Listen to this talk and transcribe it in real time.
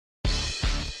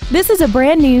This is a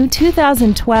brand new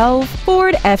 2012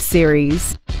 Ford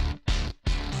F-Series.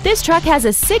 This truck has a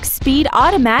 6-speed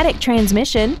automatic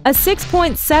transmission, a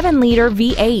 6.7-liter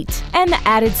V8, and the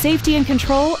added safety and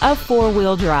control of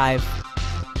 4-wheel drive.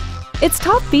 Its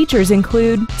top features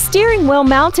include steering wheel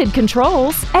mounted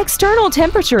controls, external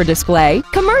temperature display,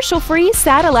 commercial-free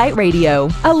satellite radio,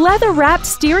 a leather-wrapped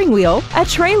steering wheel, a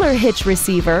trailer hitch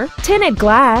receiver, tinted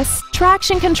glass,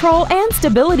 traction control and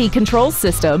stability control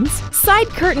systems, side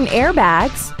curtain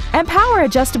airbags, and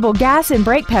power-adjustable gas and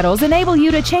brake pedals enable you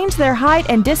to change their height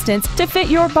and distance to fit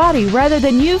your body rather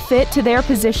than you fit to their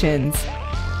positions.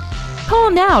 Call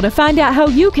now to find out how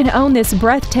you can own this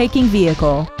breathtaking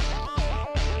vehicle.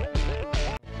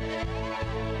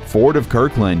 Ford of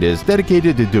Kirkland is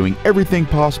dedicated to doing everything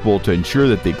possible to ensure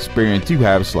that the experience you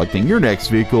have selecting your next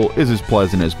vehicle is as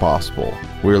pleasant as possible.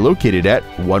 We're located at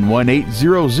 11800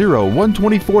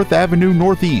 124th Avenue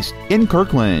Northeast in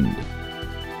Kirkland.